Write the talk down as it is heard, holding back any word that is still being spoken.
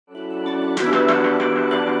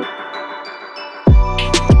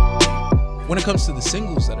When it comes to the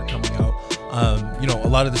singles that are coming out, you know, a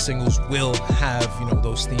lot of the singles will have, you know,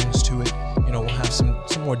 those themes to it. You know, we'll have some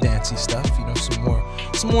more dancey stuff, you know,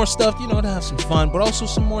 some more stuff, you know, to have some fun, but also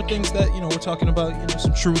some more things that, you know, we're talking about, you know,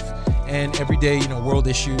 some truth and everyday, you know, world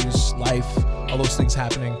issues, life, all those things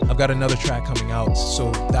happening. I've got another track coming out,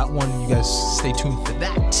 so that one, you guys stay tuned for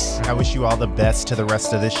that. I wish you all the best to the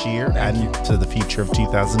rest of this year and to the future of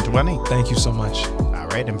 2020. Thank you so much. All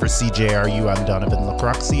right, and for CJRU, I'm Donovan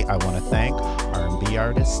Lacroxi. I want to thank R&B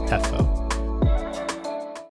artist TEFO.